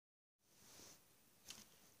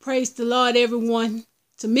Praise the Lord, everyone.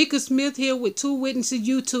 Tamika Smith here with Two Witnesses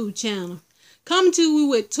YouTube channel. Coming to you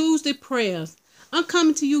with Tuesday prayers. I'm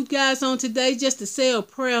coming to you guys on today just to say a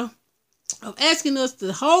prayer of asking us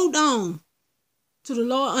to hold on to the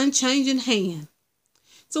Lord's unchanging hand.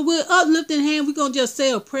 So we're uplifting hand. We're going to just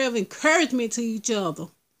say a prayer of encouragement to each other.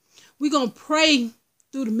 We're going to pray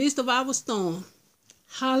through the midst of our storm.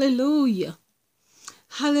 Hallelujah.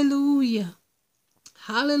 Hallelujah.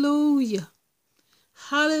 Hallelujah.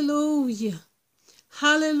 Hallelujah.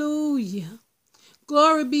 Hallelujah.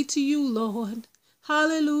 Glory be to you, Lord.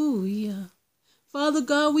 Hallelujah. Father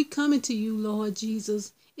God, we coming to you, Lord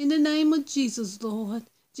Jesus. In the name of Jesus, Lord.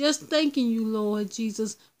 Just thanking you, Lord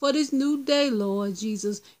Jesus, for this new day, Lord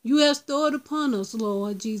Jesus. You have stored upon us,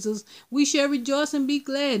 Lord Jesus. We shall rejoice and be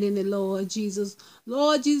glad in it, Lord Jesus.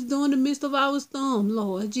 Lord Jesus, during the midst of our storm,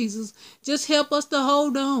 Lord Jesus, just help us to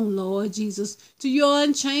hold on, Lord Jesus, to your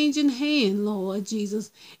unchanging hand, Lord Jesus.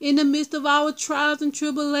 In the midst of our trials and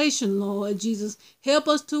tribulation, Lord Jesus, help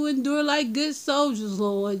us to endure like good soldiers,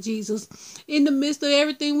 Lord Jesus. In the midst of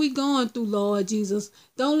everything we're going through, Lord Jesus,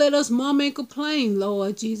 don't let us murmur and complain,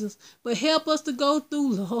 Lord Jesus, but help us to go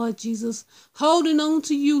through, Lord Jesus, holding on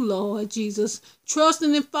to you, Lord Jesus,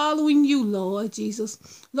 trusting and following you, Lord Jesus.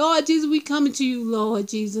 Lord Jesus, we coming to you, Lord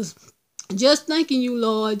Jesus, just thanking you,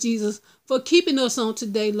 Lord Jesus, for keeping us on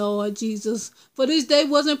today, Lord Jesus. For this day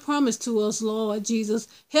wasn't promised to us, Lord Jesus.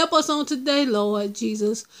 Help us on today, Lord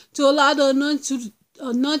Jesus, to allow the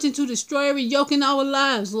anointing to destroy every yoke in our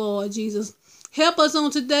lives, Lord Jesus. Help us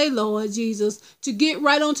on today, Lord Jesus, to get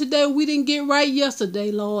right on today. We didn't get right yesterday,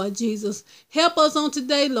 Lord Jesus. Help us on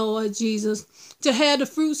today, Lord Jesus, to have the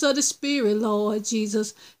fruits of the Spirit, Lord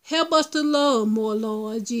Jesus. Help us to love more,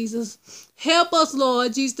 Lord Jesus. Help us,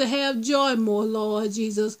 Lord Jesus, to have joy more, Lord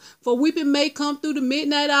Jesus. For weeping may come through the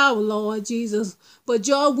midnight hour, Lord Jesus, but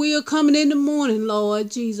joy will come in the morning, Lord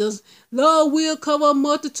Jesus. Lord will cover a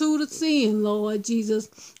multitude of sin, Lord Jesus.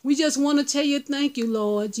 We just want to tell you thank you,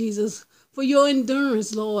 Lord Jesus, for your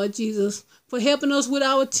endurance, Lord Jesus, for helping us with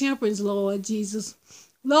our temperance, Lord Jesus.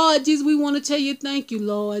 Lord Jesus, we want to tell you thank you,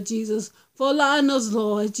 Lord Jesus, for allowing us,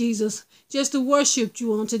 Lord Jesus, just to worship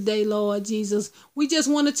you on today, Lord Jesus. We just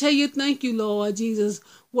want to tell you thank you, Lord Jesus,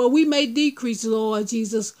 where we may decrease, Lord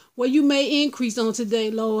Jesus, where you may increase on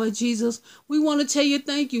today, Lord Jesus. We want to tell you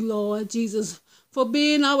thank you, Lord Jesus, for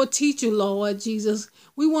being our teacher, Lord Jesus.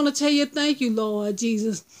 We want to tell you thank you, Lord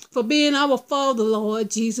Jesus, for being our Father, Lord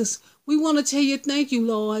Jesus. We want to tell you thank you,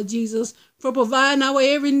 Lord Jesus, for providing our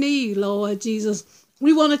every need, Lord Jesus.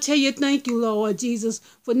 We want to tell you thank you, Lord Jesus,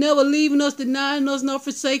 for never leaving us, denying us, nor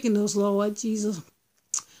forsaking us, Lord Jesus.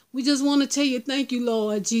 We just want to tell you thank you,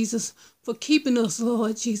 Lord Jesus, for keeping us,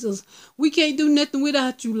 Lord Jesus. We can't do nothing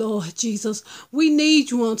without you, Lord Jesus. We need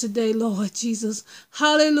you on today, Lord Jesus.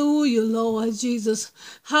 Hallelujah, Lord Jesus.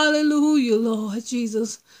 Hallelujah, Lord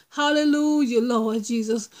Jesus. Hallelujah, Lord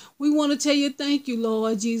Jesus. We want to tell you thank you,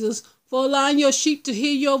 Lord Jesus, for allowing your sheep to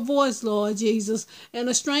hear your voice, Lord Jesus, and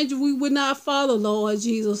a stranger we would not follow, Lord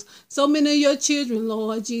Jesus. So many of your children,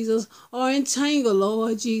 Lord Jesus, are entangled,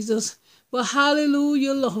 Lord Jesus. But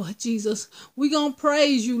hallelujah, Lord Jesus. We're going to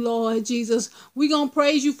praise you, Lord Jesus. We're going to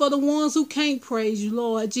praise you for the ones who can't praise you,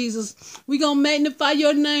 Lord Jesus. We're going to magnify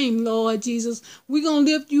your name, Lord Jesus. We're going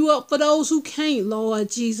to lift you up for those who can't, Lord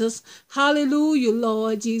Jesus. Hallelujah,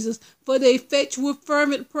 Lord Jesus. For the effectual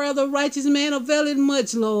fervent prayer of the righteous man availeth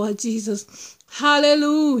much, Lord Jesus.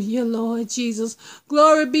 Hallelujah, Lord Jesus.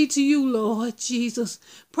 Glory be to you, Lord Jesus.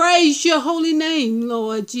 Praise your holy name,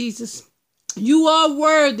 Lord Jesus. You are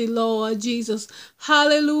worthy, Lord Jesus.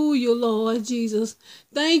 Hallelujah, Lord Jesus.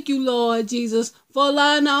 Thank you, Lord Jesus, for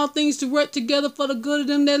allowing all things to work together for the good of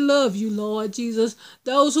them that love you, Lord Jesus.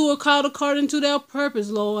 Those who are called according to their purpose,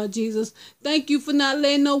 Lord Jesus. Thank you for not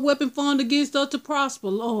letting no weapon formed against us to prosper,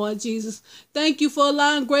 Lord Jesus. Thank you for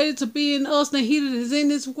allowing greater to be in us than he that is in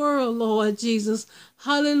this world, Lord Jesus.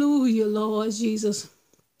 Hallelujah, Lord Jesus.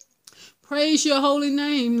 Praise your holy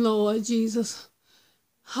name, Lord Jesus.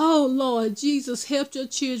 Oh, Lord Jesus, help your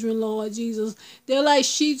children, Lord Jesus. They're like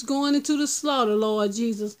sheep going into the slaughter, Lord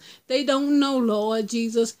Jesus. They don't know, Lord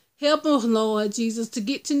Jesus. Help us, Lord Jesus, to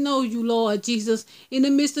get to know you, Lord Jesus, in the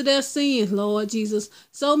midst of their sins, Lord Jesus.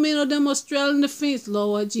 So many of them are straddling the fence,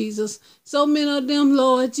 Lord Jesus. So many of them,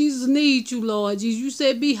 Lord Jesus, need you, Lord Jesus. You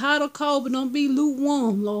said be hot or cold, but don't be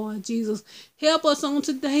lukewarm, Lord Jesus. Help us on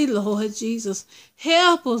today, Lord Jesus.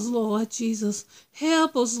 Help us, Lord Jesus.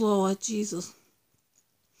 Help us, Lord Jesus.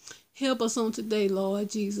 Help us on today, Lord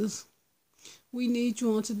Jesus. We need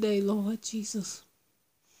you on today, Lord Jesus.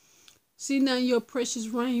 See now your precious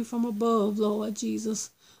rain from above, Lord Jesus.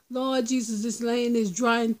 Lord Jesus, this land is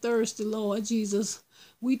dry and thirsty, Lord Jesus.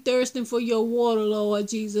 We thirsting for your water, Lord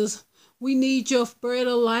Jesus. We need your bread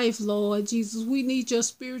of life, Lord Jesus. We need your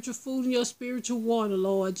spiritual food and your spiritual water,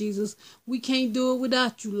 Lord Jesus. We can't do it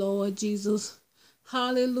without you, Lord Jesus.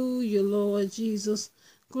 Hallelujah, Lord Jesus.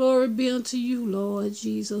 Glory be unto you, Lord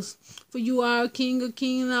Jesus. For you are King of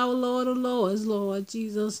kings and our Lord of lords, Lord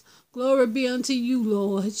Jesus. Glory be unto you,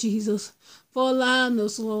 Lord Jesus, for allowing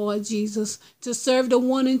us, Lord Jesus, to serve the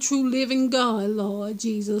one and true living God, Lord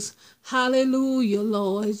Jesus. Hallelujah,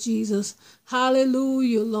 Lord Jesus.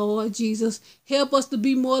 Hallelujah, Lord Jesus. Help us to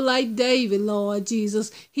be more like David, Lord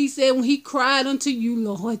Jesus. He said when he cried unto you,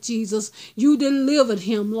 Lord Jesus, you delivered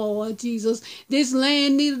him, Lord Jesus. This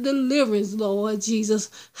land needed deliverance, Lord Jesus.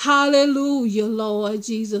 Hallelujah, Lord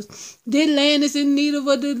Jesus. This land is in need of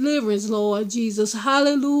a deliverance, Lord Jesus.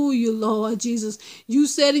 Hallelujah, Lord Jesus. You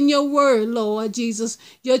said in your word, Lord Jesus,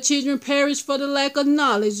 your children perish for the lack of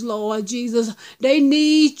knowledge, Lord Jesus. They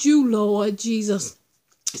need you, Lord Jesus.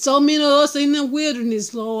 So many of us in the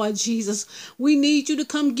wilderness, Lord Jesus. We need you to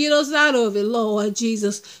come get us out of it, Lord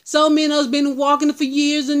Jesus. So many of us been walking for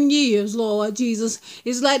years and years, Lord Jesus.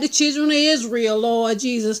 It's like the children of Israel, Lord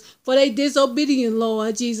Jesus, for they disobedient,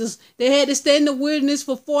 Lord Jesus. They had to stay in the wilderness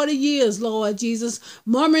for 40 years, Lord Jesus,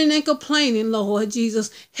 murmuring and complaining, Lord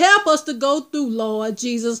Jesus. Help us to go through, Lord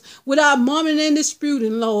Jesus, without murmuring and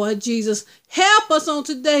disputing, Lord Jesus. Help us on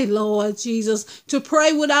today, Lord Jesus, to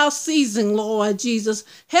pray without ceasing, Lord Jesus.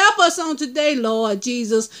 Help us on today, Lord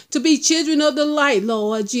Jesus, to be children of the light,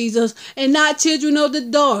 Lord Jesus, and not children of the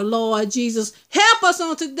dark, Lord Jesus. Help us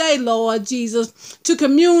on today, Lord Jesus, to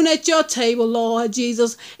commune at your table, Lord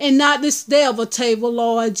Jesus, and not this devil table,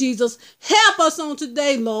 Lord Jesus. Help us on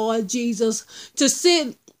today, Lord Jesus,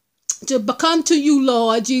 to come to you,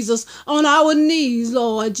 Lord Jesus, on our knees,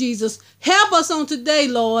 Lord Jesus. Help us on today,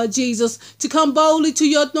 Lord Jesus, to come boldly to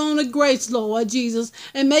your throne of grace, Lord Jesus,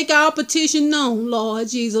 and make our petition known, Lord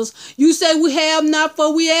Jesus. You say we have not,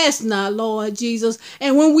 for we ask not, Lord Jesus.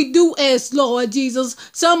 And when we do ask, Lord Jesus,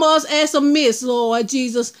 some of us ask amiss, Lord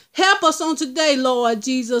Jesus. Help us on today, Lord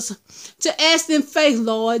Jesus, to ask in faith,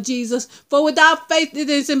 Lord Jesus. For without faith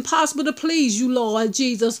it is impossible to please you, Lord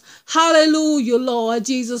Jesus. Hallelujah, Lord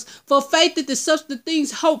Jesus. For faith is the substance of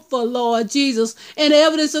things hoped for, Lord Jesus, and the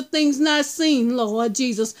evidence of things not seen, Lord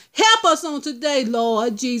Jesus. Help us on today,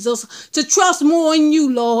 Lord Jesus, to trust more in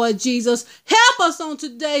you, Lord Jesus. Help us on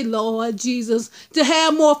today, Lord Jesus, to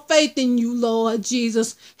have more faith in you, Lord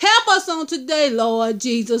Jesus. Help us on today, Lord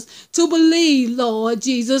Jesus, to believe, Lord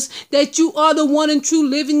Jesus, that you are the one and true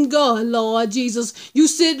living God, Lord Jesus. You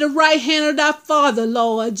sit at the right hand of thy Father,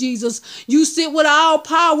 Lord Jesus. You sit with all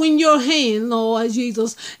power in your hand, Lord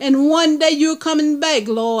Jesus. And one day you're coming back,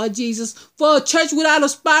 Lord Jesus, for a church without a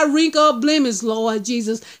spot, wrinkle, or blemish, Lord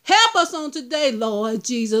Jesus. Help us on today, Lord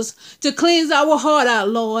Jesus, to cleanse our heart out,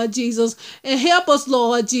 Lord Jesus. And help us,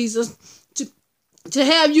 Lord Jesus, to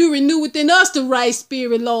have you renew within us the right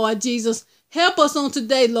spirit, Lord Jesus. Help us on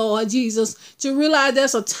today, Lord Jesus, to realize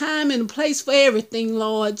there's a time and a place for everything,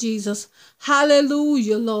 Lord Jesus.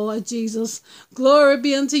 Hallelujah, Lord Jesus. Glory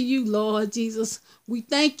be unto you, Lord Jesus. We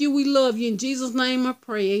thank you. We love you. In Jesus' name I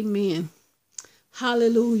pray. Amen.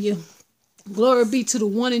 Hallelujah. Glory be to the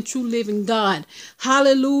one and true living God.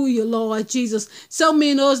 Hallelujah, Lord Jesus. So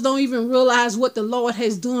many of us don't even realize what the Lord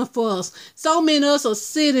has done for us. So many of us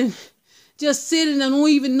are just sitting and don't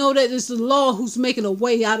even know that it's the Lord who's making a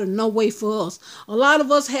way out of no way for us. A lot of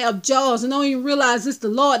us have jobs and don't even realize it's the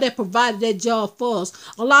Lord that provided that job for us.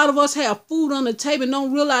 A lot of us have food on the table and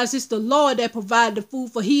don't realize it's the Lord that provided the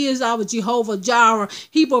food, for he is our Jehovah Jireh.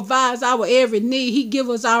 He provides our every need. He gives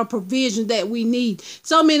us our provision that we need.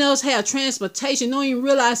 So many of us have transportation, don't even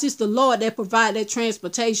realize it's the Lord that provided that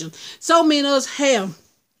transportation. So many of us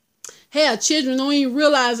have children, don't even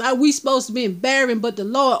realize we supposed to be barren, but the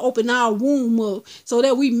Lord opened our womb up so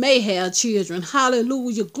that we may have children.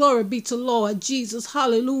 Hallelujah. Glory be to Lord Jesus.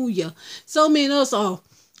 Hallelujah. So many of us are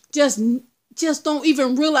just don't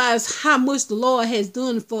even realize how much the Lord has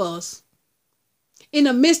done for us. In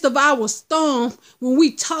the midst of our storm, when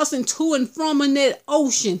we tossing to and from in that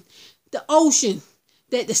ocean, the ocean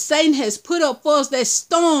that the Satan has put up for us, that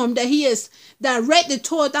storm that he has directed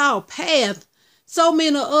toward our path. So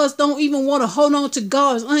many of us don't even want to hold on to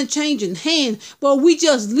God's unchanging hand, but we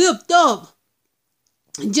just lift up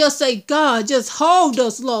and just say, God, just hold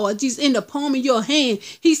us, Lord, just in the palm of your hand.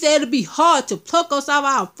 He said it'd be hard to pluck us out of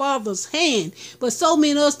our Father's hand, but so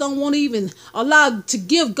many of us don't want to even allow to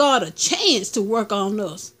give God a chance to work on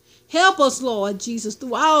us. Help us, Lord Jesus,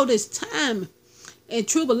 through all this time and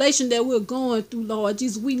tribulation that we're going through, Lord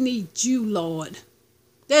Jesus. We need you, Lord.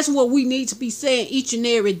 That's what we need to be saying each and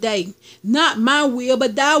every day. Not my will,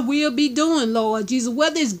 but thy will be doing, Lord Jesus,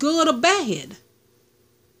 whether it's good or bad.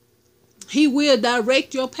 He will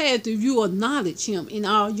direct your path if you acknowledge him in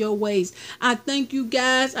all your ways. I thank you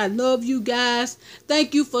guys. I love you guys.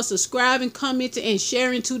 Thank you for subscribing, commenting, and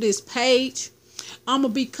sharing to this page. I'm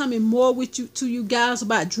going to be coming more with you to you guys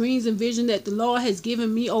about dreams and vision that the Lord has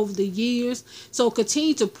given me over the years. So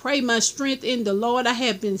continue to pray my strength in the Lord. I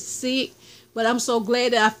have been sick, but I'm so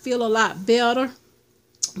glad that I feel a lot better.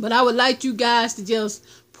 But I would like you guys to just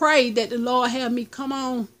pray that the Lord have me come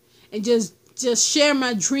on and just share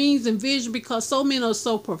my dreams and vision, because so many are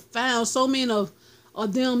so profound. So many of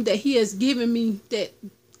them that he has given me that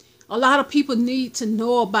a lot of people need to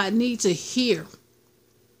know about, need to hear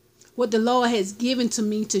what the Lord has given to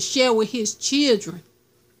me to share with his children.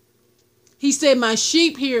 He said, my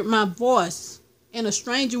sheep hear my voice, and a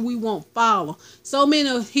stranger we won't follow. So many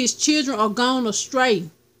of his children are gone astray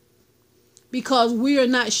because we are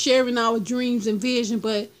not sharing our dreams and vision.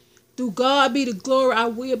 But through God be the glory, I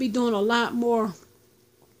will be doing a lot more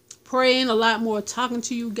praying, a lot more talking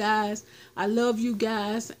to you guys. I love you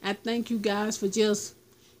guys. I thank you guys for just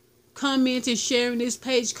commenting, sharing this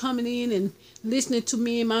page, coming in and listening to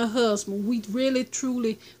me and my husband. We really,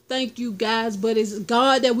 truly thank you guys. But it's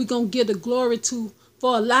God that we're going to give the glory to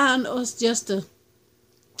for allowing us just to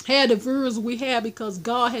have the viewers we have, because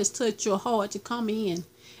God has touched your heart to come in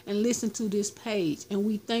and listen to this page. And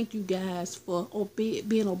we thank you guys for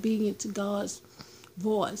being obedient to God's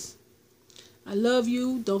voice. I love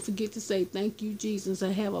you. Don't forget to say thank you, Jesus,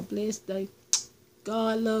 and have a blessed day.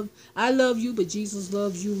 I love you, but Jesus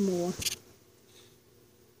loves you more.